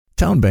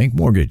Town Bank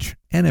Mortgage,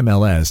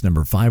 NMLS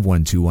number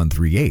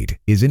 512138,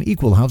 is an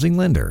equal housing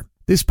lender.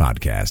 This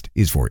podcast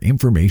is for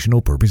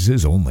informational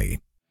purposes only.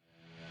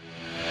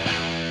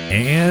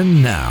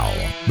 And now,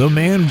 the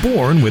man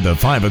born with the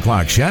 5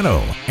 o'clock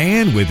shadow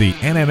and with the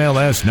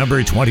NMLS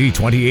number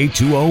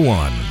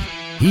 2028201.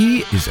 He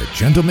is a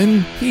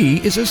gentleman.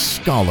 He is a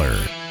scholar.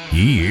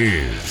 He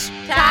is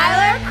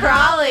Tyler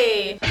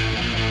Crawley.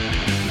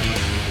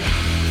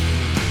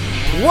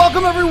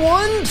 Welcome,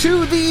 everyone,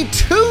 to the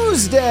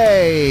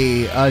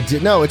Tuesday.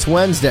 It's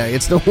Wednesday.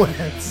 It's the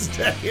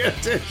Wednesday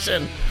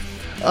edition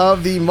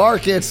of the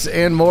Markets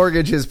and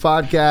Mortgages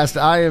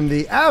podcast. I am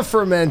the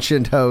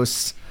aforementioned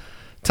host,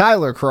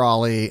 Tyler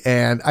Crawley,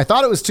 and I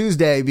thought it was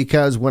Tuesday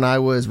because when I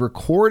was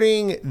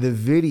recording the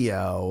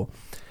video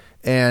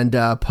and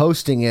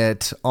posting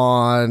it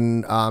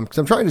on, because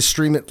I'm trying to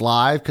stream it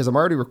live because I'm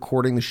already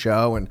recording the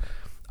show and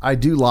I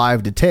do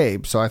live to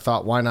tape. So I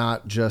thought, why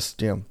not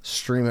just,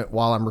 stream it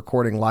while I'm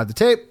recording live to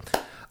tape?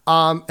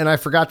 And I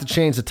forgot to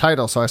change the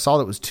title. So I saw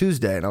that it was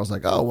Tuesday and I was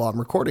like, oh, well, I'm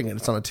recording it.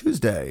 It's on a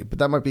Tuesday, but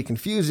that might be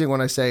confusing when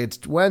I say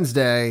it's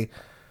Wednesday.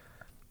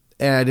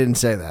 And I didn't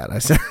say that.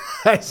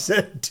 I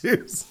said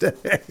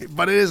Tuesday,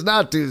 but it is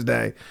not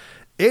Tuesday.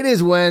 It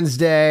is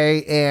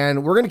Wednesday,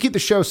 and we're going to keep the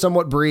show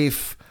somewhat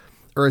brief,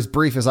 or as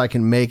brief as I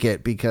can make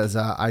it, because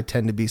I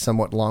tend to be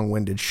somewhat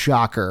long-winded.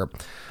 Shocker.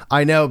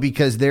 I know,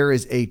 because there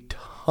is a ton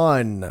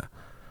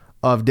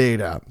of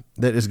data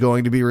that is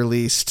going to be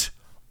released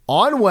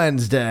on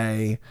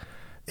Wednesday.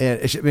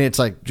 And it's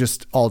like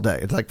just all day.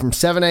 It's like from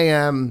 7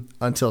 a.m.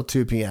 until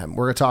 2 p.m.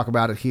 We're going to talk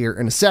about it here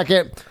in a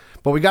second.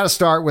 But we got to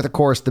start with, of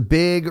course, the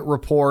big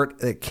report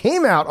that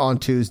came out on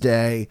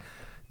Tuesday,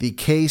 the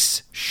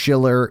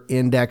Case-Shiller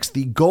Index,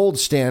 the gold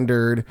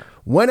standard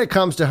when it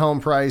comes to home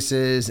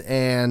prices.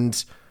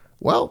 And,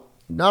 well,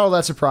 not all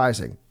that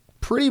surprising.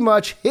 Pretty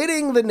much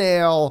hitting the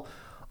nail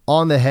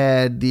on the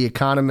head, the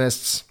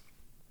economists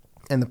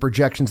and the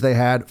projections they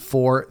had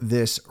for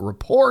this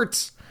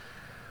report.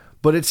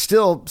 But it's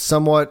still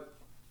somewhat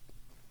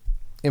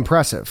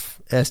impressive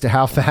as to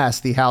how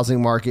fast the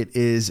housing market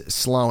is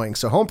slowing.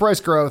 So home price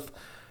growth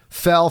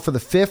fell for the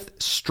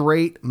 5th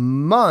straight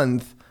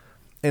month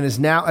and is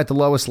now at the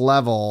lowest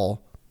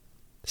level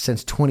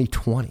since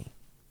 2020.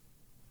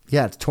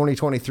 Yeah, it's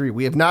 2023.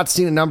 We have not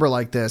seen a number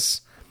like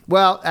this.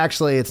 Well,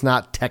 actually, it's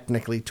not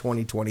technically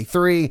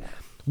 2023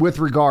 with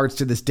regards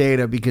to this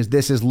data because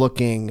this is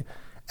looking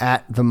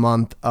at the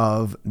month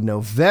of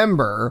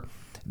November.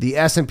 The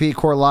S&P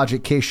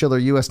CoreLogic Case-Shiller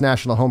U.S.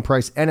 National Home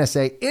Price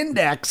NSA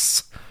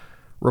Index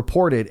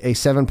reported a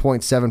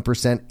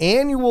 7.7%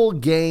 annual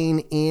gain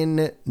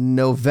in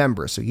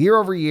November. So year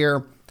over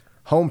year,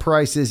 home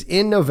prices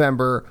in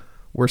November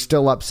were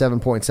still up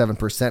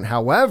 7.7%.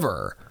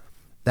 However,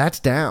 that's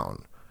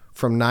down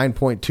from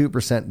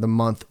 9.2% the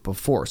month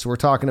before. So we're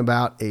talking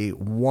about a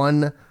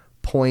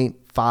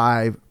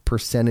 1.5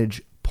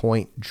 percentage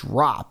point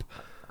drop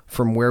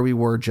from where we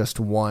were just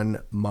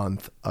 1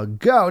 month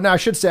ago. Now, I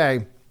should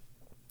say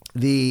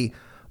the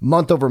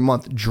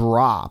month-over-month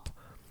drop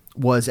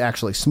was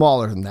actually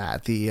smaller than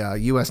that. The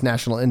U.S.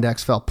 National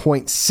Index fell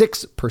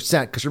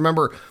 0.6%. Because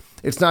remember,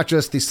 it's not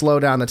just the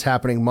slowdown that's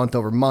happening month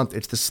over month.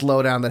 It's the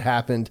slowdown that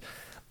happened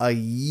a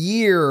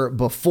year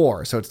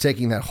before. So it's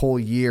taking that whole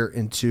year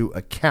into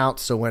account.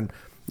 So when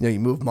you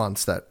move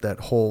months, that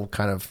whole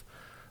kind of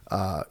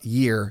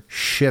year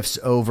shifts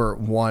over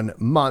 1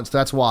 month. So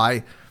that's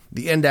why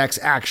the index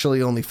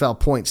actually only fell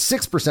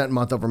 0.6%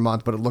 month over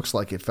month, but it looks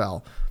like it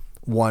fell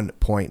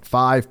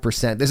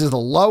 1.5%. This is the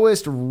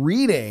lowest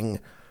reading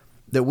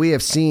that we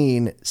have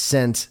seen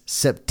since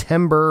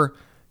September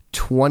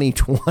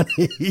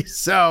 2020.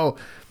 So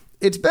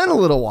it's been a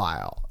little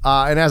while.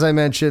 And as I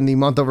mentioned, the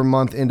month over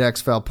month index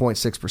fell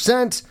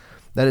 0.6%.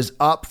 That is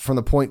up from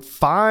the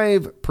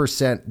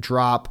 0.5%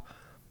 drop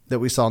that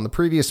we saw in the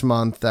previous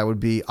month. That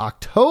would be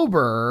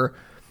October.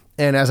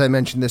 And as I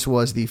mentioned, this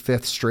was the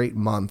 5th straight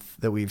month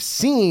that we've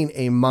seen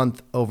a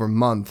month over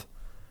month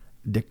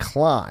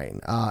decline.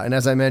 And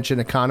as I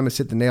mentioned, economists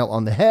hit the nail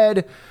on the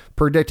head,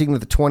 predicting that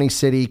the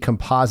 20-city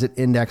composite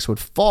index would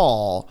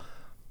fall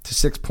to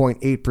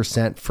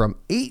 6.8% from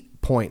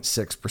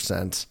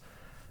 8.6%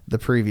 the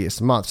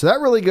previous month. So that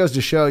really goes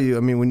to show you,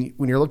 I mean,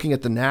 when you're looking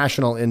at the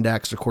national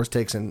index, of course,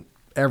 takes in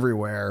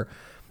everywhere,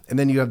 and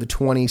then you have the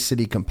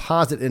 20-city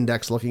composite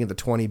index looking at the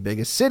 20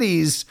 biggest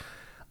cities,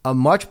 a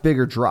much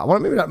bigger drop. Well,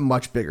 maybe not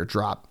much bigger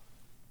drop,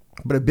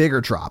 but a bigger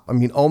drop. I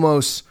mean,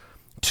 almost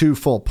 2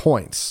 full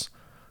points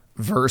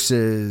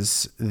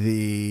versus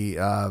the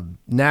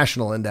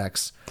national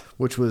index,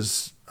 which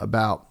was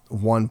about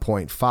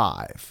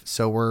 1.5.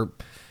 So we're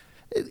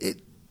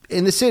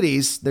in the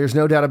cities. There's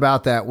no doubt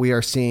about that. We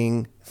are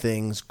seeing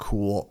things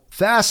cool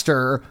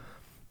faster,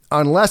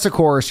 unless, of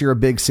course, you're a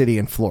big city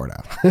in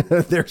Florida.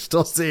 They're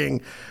still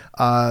seeing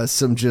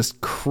some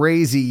just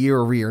crazy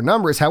year-over-year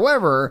numbers.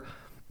 However,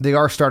 they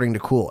are starting to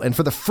cool. And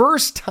for the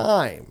first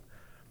time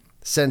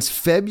since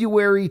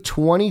February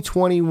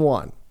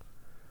 2021,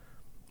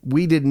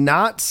 we did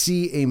not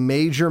see a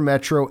major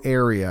metro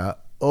area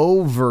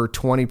over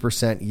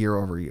 20% year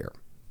over year.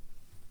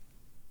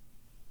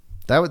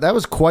 That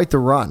was quite the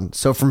run.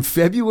 So from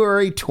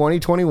February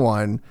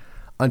 2021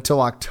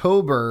 until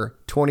October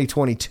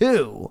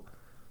 2022,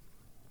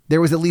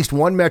 there was at least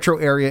one metro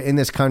area in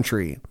this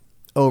country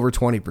over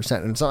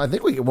 20%. And so I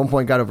think we at one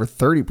point got over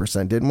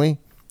 30%, didn't we?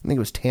 I think it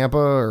was Tampa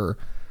or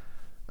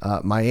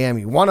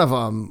Miami. One of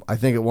them, I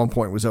think at one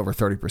point was over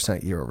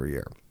 30% year over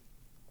year.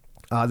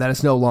 That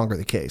is no longer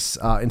the case.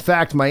 In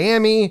fact,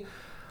 Miami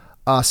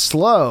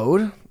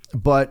slowed,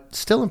 but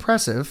still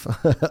impressive,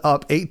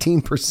 up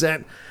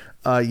 18%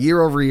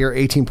 year over year,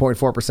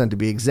 18.4% to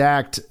be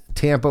exact.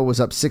 Tampa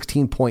was up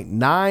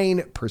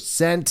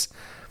 16.9%,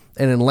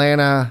 and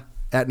Atlanta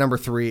at number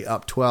 3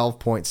 up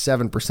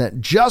 12.7%,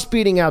 just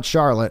beating out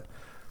Charlotte,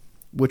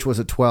 which was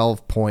at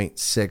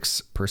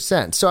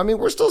 12.6%. So, I mean,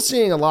 we're still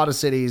seeing a lot of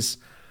cities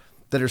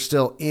that are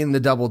still in the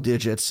double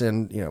digits,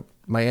 and, you know,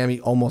 Miami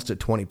almost at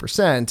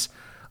 20%,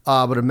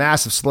 but a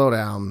massive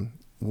slowdown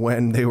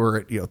when they were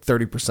at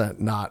 30%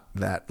 not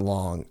that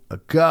long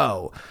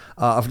ago.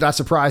 Not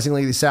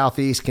surprisingly, the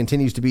Southeast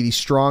continues to be the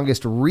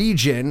strongest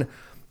region,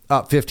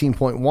 up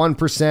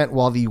 15.1%,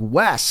 while the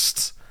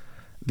West,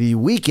 the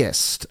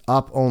weakest,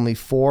 up only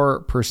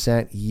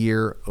 4%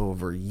 year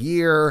over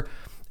year.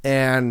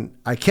 And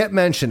I kept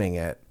mentioning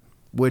it,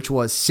 which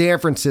was San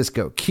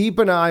Francisco. Keep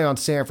an eye on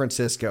San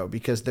Francisco,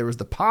 because there was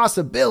the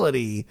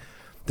possibility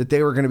that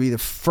they were going to be the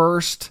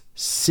first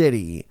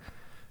city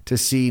to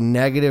see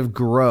negative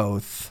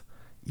growth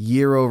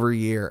year over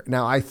year.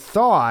 Now, I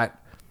thought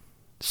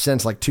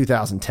since like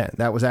 2010,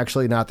 that was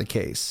actually not the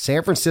case.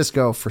 San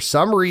Francisco, for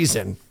some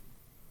reason,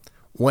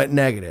 went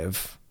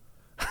negative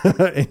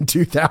in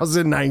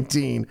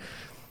 2019.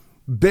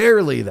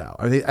 Barely, though.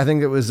 I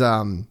think it was,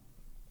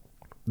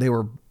 they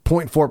were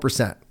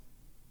 0.4%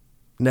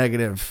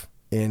 negative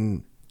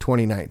in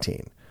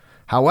 2019.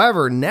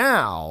 However,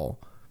 now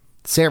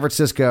San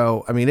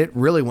Francisco, I mean, it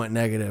really went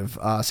negative.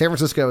 San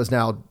Francisco is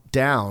now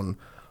down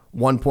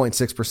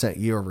 1.6%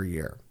 year over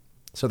year.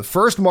 So the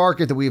first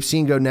market that we have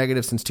seen go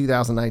negative since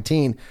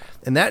 2019,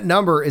 and that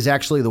number is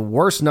actually the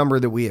worst number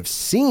that we have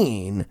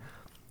seen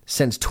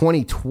since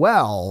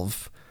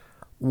 2012,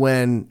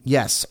 when,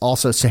 yes,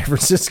 also San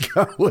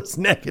Francisco was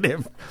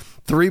negative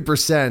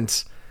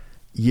 3%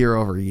 year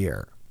over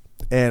year.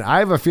 And I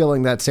have a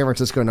feeling that San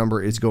Francisco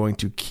number is going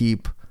to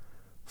keep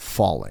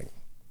falling.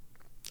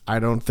 I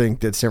don't think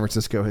that San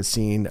Francisco has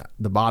seen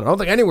the bottom. I don't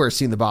think anywhere has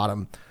seen the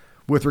bottom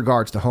with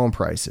regards to home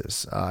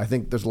prices. I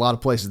think there's a lot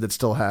of places that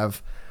still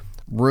have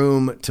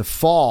room to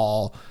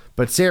fall,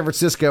 but San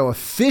Francisco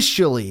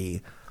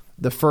officially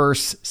the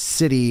first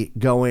city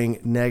going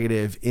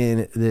negative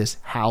in this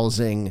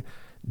housing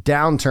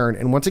downturn.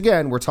 And once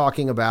again, we're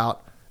talking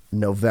about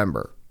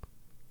November.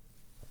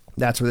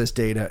 That's where this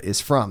data is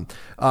from.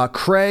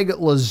 Craig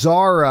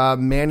Lazara,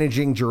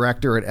 managing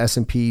director at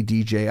S&P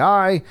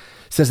DJI,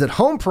 says that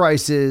home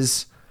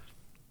prices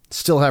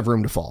still have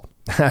room to fall.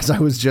 As I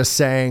was just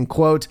saying,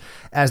 quote,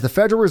 as the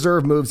Federal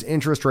Reserve moves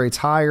interest rates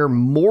higher,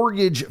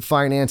 mortgage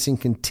financing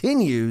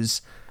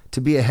continues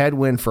to be a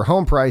headwind for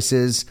home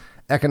prices.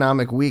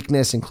 Economic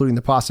weakness, including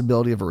the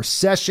possibility of a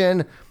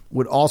recession,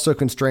 would also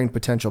constrain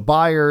potential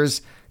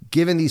buyers.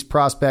 Given these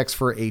prospects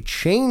for a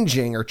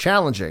changing or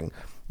challenging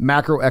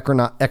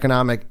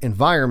macroeconomic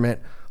environment,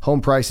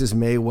 home prices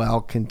may well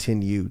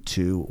continue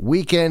to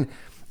weaken.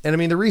 And I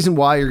mean, the reason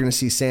why you're going to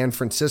see San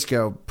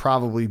Francisco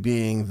probably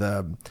being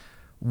the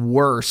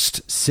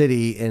worst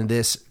city in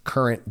this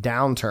current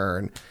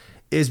downturn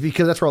is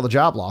because that's where all the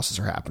job losses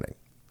are happening.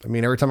 I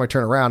mean, every time I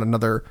turn around,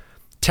 another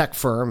tech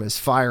firm is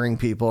firing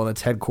people, and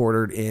it's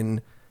headquartered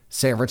in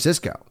San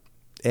Francisco.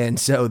 And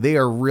so they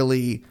are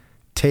really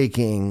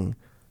taking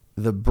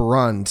the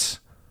brunt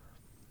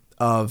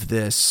of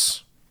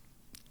this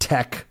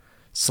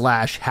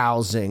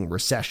tech/housing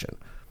recession,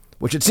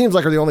 which it seems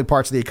like are the only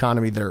parts of the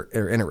economy that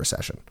are in a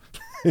recession.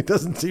 It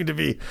doesn't seem to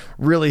be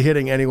really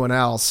hitting anyone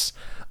else.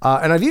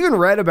 And I've even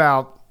read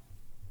about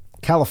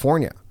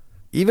California,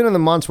 even in the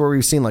months where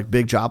we've seen like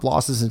big job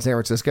losses in San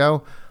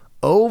Francisco.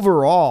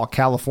 Overall,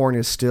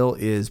 California still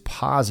is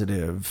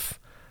positive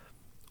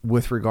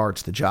with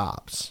regards to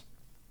jobs.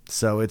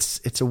 So it's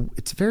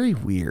very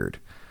weird.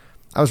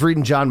 I was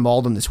reading John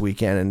Malden this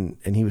weekend,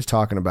 and he was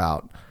talking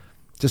about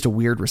just a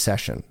weird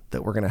recession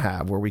that we're going to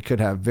have, where we could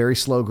have very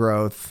slow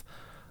growth,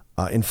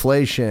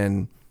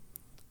 inflation,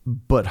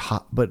 but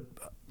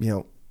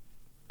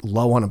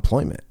low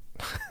unemployment.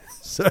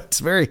 So it's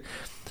very,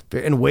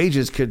 and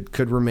wages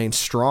could remain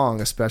strong,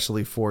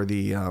 especially for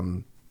the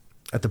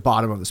at the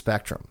bottom of the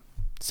spectrum.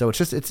 So it's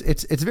just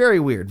it's very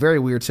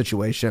weird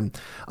situation,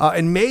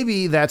 and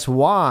maybe that's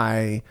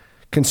why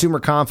consumer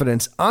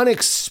confidence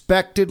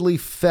unexpectedly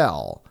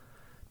fell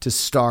to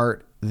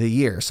start the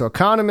year. So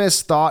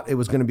economists thought it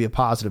was going to be a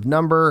positive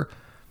number,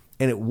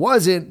 and it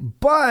wasn't.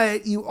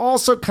 But you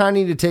also kind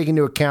of need to take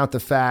into account the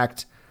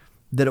fact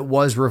that it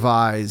was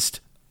revised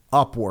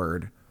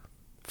upward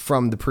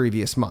from the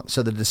previous month.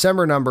 So the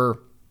December number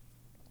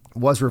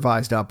was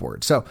revised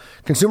upward. So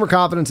consumer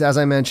confidence, as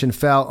I mentioned,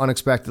 fell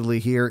unexpectedly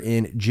here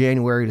in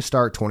January to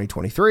start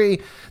 2023.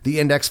 The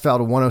index fell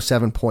to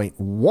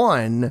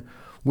 107.1,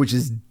 which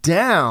is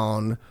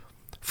down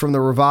from the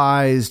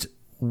revised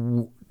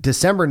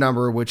December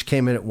number, which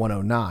came in at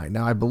 109.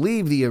 Now, I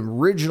believe the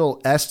original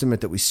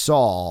estimate that we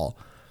saw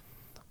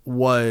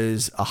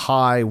was a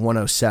high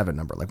 107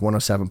 number, like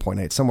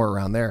 107.8, somewhere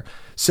around there.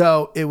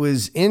 So it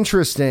was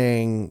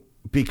interesting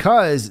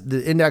because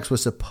the index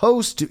was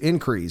supposed to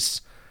increase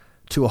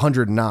to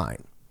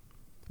 109,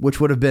 which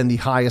would have been the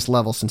highest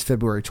level since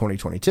February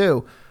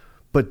 2022.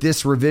 But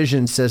this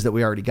revision says that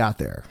we already got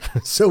there.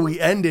 So we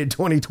ended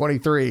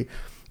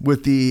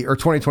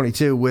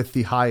 2022 with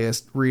the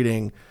highest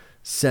reading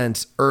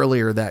since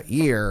earlier that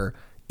year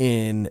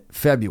in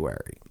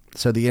February.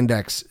 So the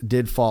index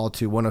did fall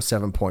to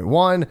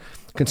 107.1.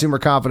 Consumer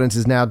confidence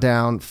is now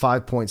down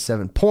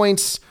 5.7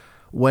 points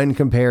when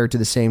compared to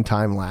the same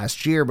time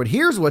last year. But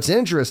here's what's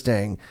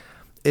interesting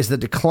is the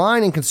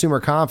decline in consumer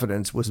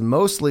confidence was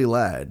mostly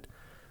led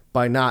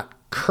by not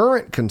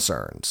current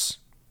concerns,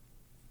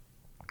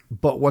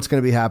 but what's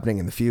going to be happening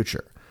in the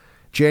future.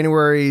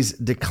 January's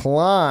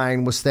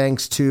decline was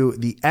thanks to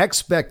the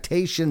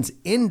expectations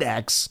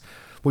index,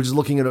 which is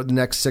looking at the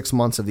next 6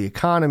 months of the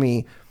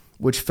economy,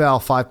 which fell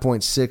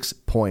 5.6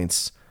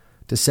 points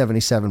to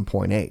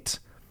 77.8.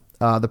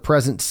 The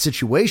present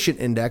situation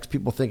index,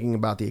 people thinking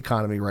about the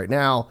economy right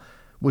now,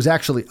 was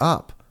actually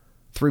up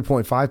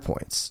 3.5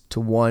 points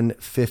to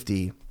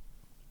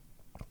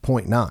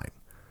 150.9.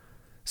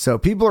 So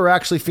people are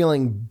actually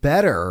feeling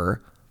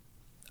better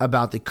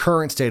about the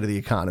current state of the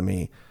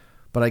economy,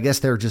 but I guess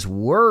they're just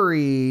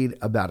worried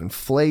about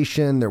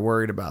inflation. They're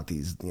worried about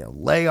these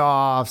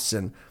layoffs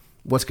and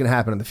what's going to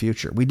happen in the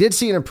future. We did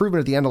see an improvement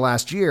at the end of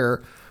last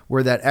year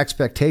where that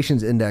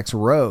expectations index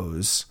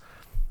rose,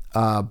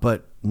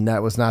 but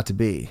that was not to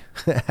be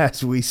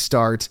as we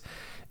start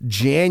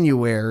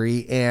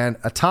January. And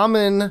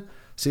Ataman,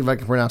 see if I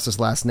can pronounce this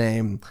last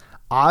name,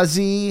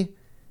 Ozzy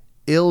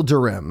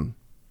Ildirim.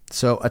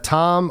 So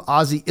Atam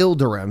Ozzy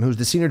Ildirim, who's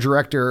the Senior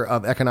Director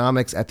of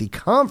Economics at the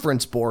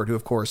Conference Board, who,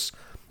 of course,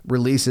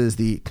 releases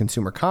the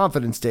consumer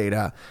confidence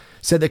data,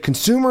 said that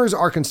consumers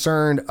are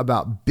concerned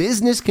about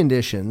business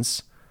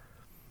conditions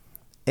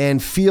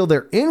and feel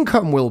their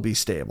income will be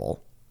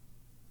stable,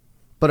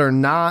 but are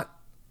not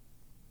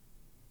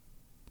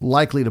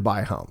likely to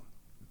buy a home,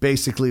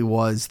 basically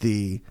was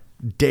the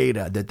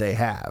data that they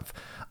have.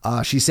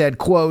 She said,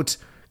 quote,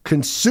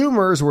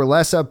 consumers were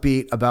less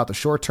upbeat about the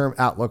short-term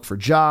outlook for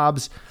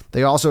jobs.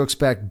 They also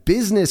expect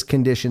business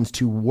conditions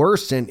to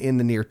worsen in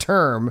the near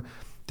term.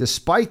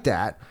 Despite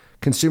that,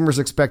 consumers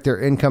expect their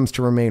incomes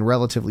to remain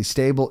relatively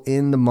stable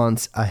in the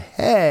months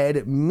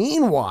ahead.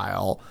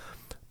 Meanwhile,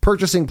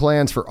 purchasing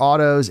plans for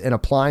autos and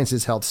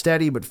appliances held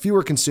steady, but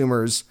fewer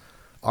consumers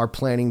are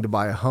planning to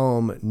buy a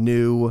home,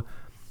 new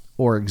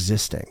or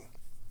existing.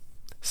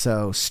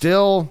 So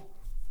still,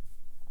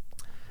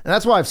 and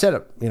that's why I've said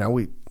it,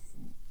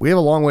 we have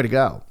a long way to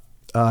go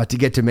to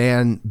get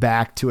demand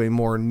back to a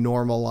more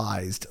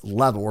normalized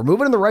level. We're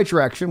moving in the right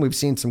direction. We've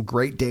seen some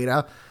great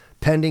data,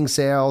 pending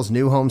sales,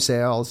 new home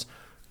sales,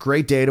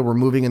 great data. We're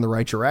moving in the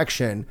right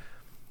direction.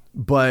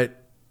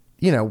 But,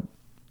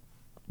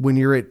 when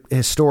you're at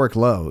historic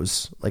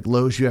lows, like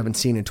lows you haven't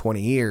seen in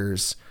 20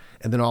 years,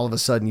 and then all of a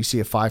sudden you see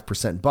a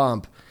 5%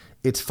 bump,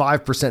 it's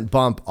 5%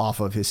 bump off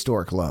of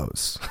historic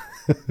lows.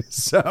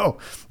 So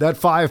that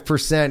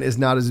 5% is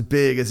not as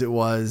big as it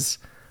was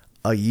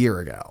a year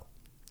ago.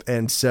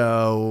 And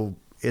so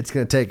it's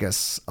going to take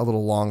us a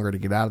little longer to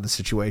get out of the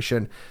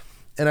situation.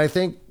 And I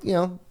think,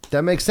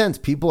 that makes sense.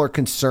 People are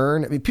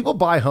concerned. I mean, people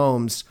buy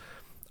homes.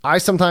 I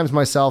sometimes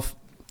myself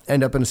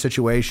end up in a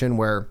situation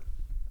where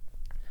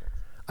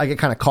I get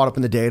kind of caught up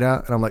in the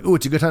data and I'm like, oh,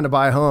 it's a good time to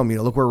buy a home.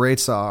 Look where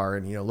rates are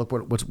and, look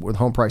what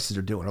home prices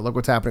are doing or look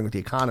what's happening with the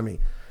economy.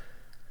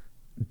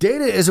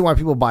 Data isn't why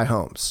people buy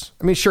homes.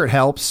 I mean, sure, it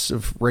helps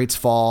if rates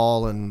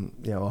fall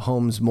and, a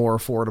home's more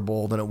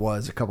affordable than it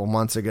was a couple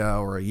months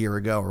ago or a year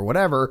ago or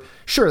whatever.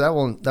 Sure, that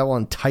will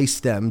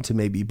entice them to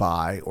maybe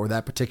buy or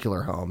that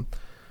particular home.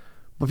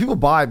 But people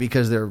buy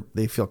because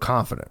they feel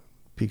confident,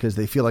 because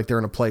they feel like they're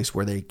in a place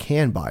where they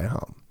can buy a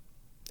home.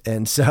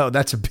 And so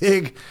that's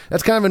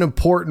kind of an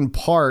important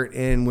part.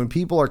 And when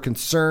people are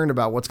concerned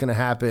about what's going to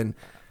happen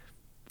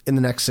in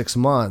the next 6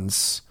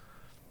 months,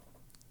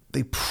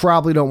 they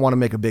probably don't want to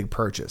make a big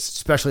purchase,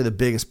 especially the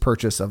biggest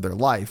purchase of their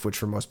life, which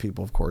for most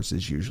people, of course,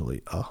 is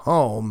usually a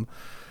home,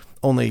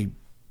 only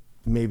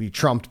maybe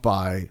trumped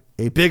by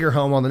a bigger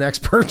home on the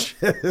next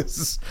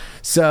purchase.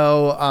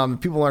 So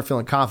people aren't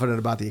feeling confident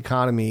about the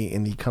economy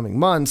in the coming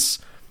months.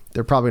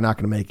 They're probably not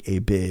going to make a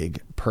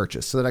big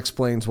purchase. So that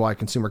explains why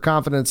consumer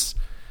confidence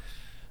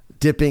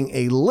dipping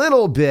a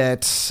little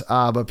bit,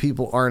 but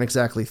people aren't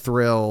exactly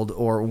thrilled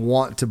or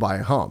want to buy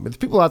a home. If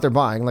people out there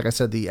buying, like I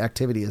said, the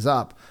activity is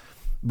up,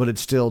 but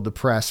it's still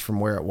depressed from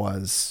where it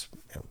was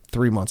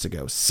 3 months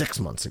ago, 6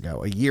 months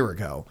ago, a year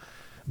ago.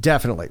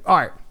 Definitely. All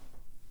right.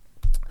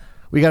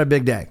 We got a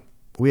big day.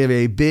 We have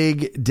a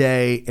big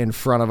day in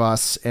front of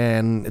us,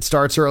 and it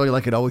starts early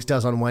like it always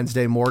does on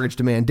Wednesday. Mortgage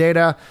demand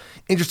data.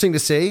 Interesting to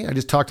see. I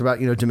just talked about,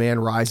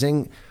 demand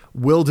rising.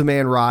 Will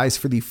demand rise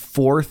for the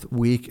 4th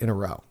week in a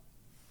row?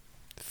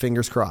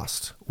 Fingers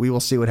crossed. We will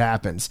see what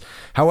happens.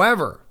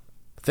 However,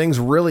 things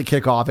really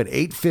kick off at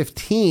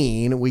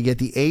 8:15. We get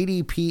the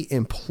ADP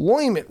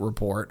employment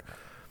report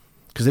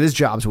because it is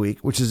jobs week,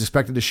 which is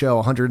expected to show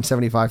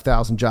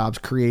 175,000 jobs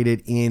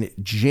created in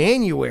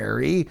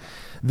January.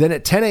 Then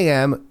at 10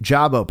 a.m.,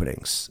 job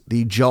openings.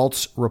 The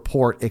JOLTS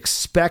report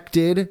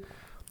expected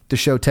to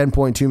show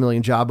 10.2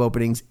 million job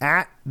openings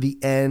at the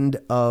end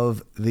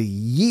of the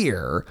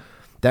year.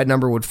 That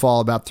number would fall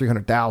about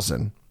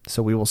 300,000.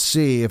 So we will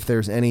see if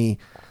there's any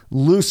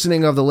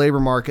loosening of the labor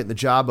market in the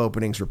job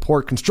openings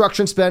report.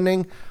 Construction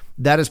spending,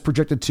 that is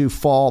projected to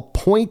fall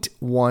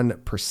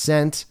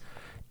 0.1%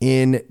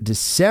 in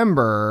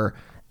December.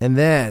 And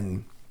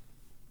then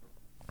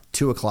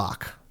 2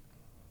 o'clock,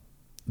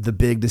 the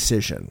big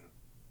decision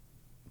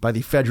by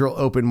the Federal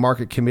Open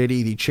Market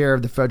Committee. The chair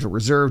of the Federal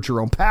Reserve,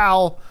 Jerome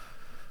Powell,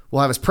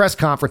 will have his press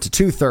conference at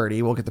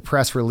 2:30. We'll get the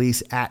press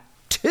release at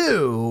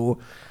 2.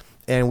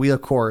 And we,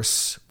 of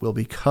course, will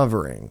be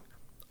covering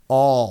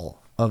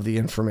all of the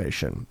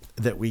information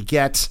that we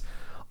get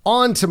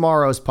on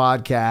tomorrow's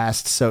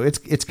podcast. So it's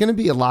going to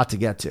be a lot to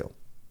get to.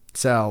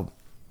 So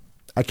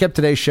I kept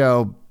today's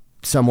show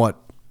somewhat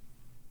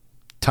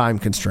time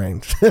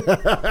constrained.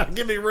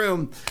 Give me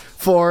room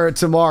for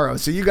tomorrow.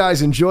 So you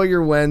guys enjoy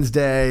your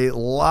Wednesday. A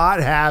lot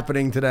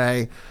happening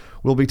today.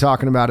 We'll be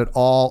talking about it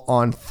all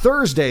on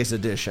Thursday's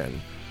edition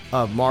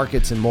of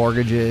Markets and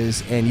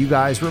Mortgages. And you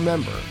guys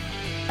remember,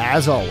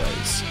 as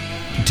always,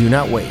 do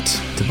not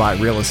wait to buy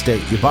real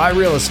estate. You buy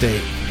real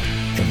estate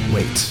and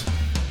wait.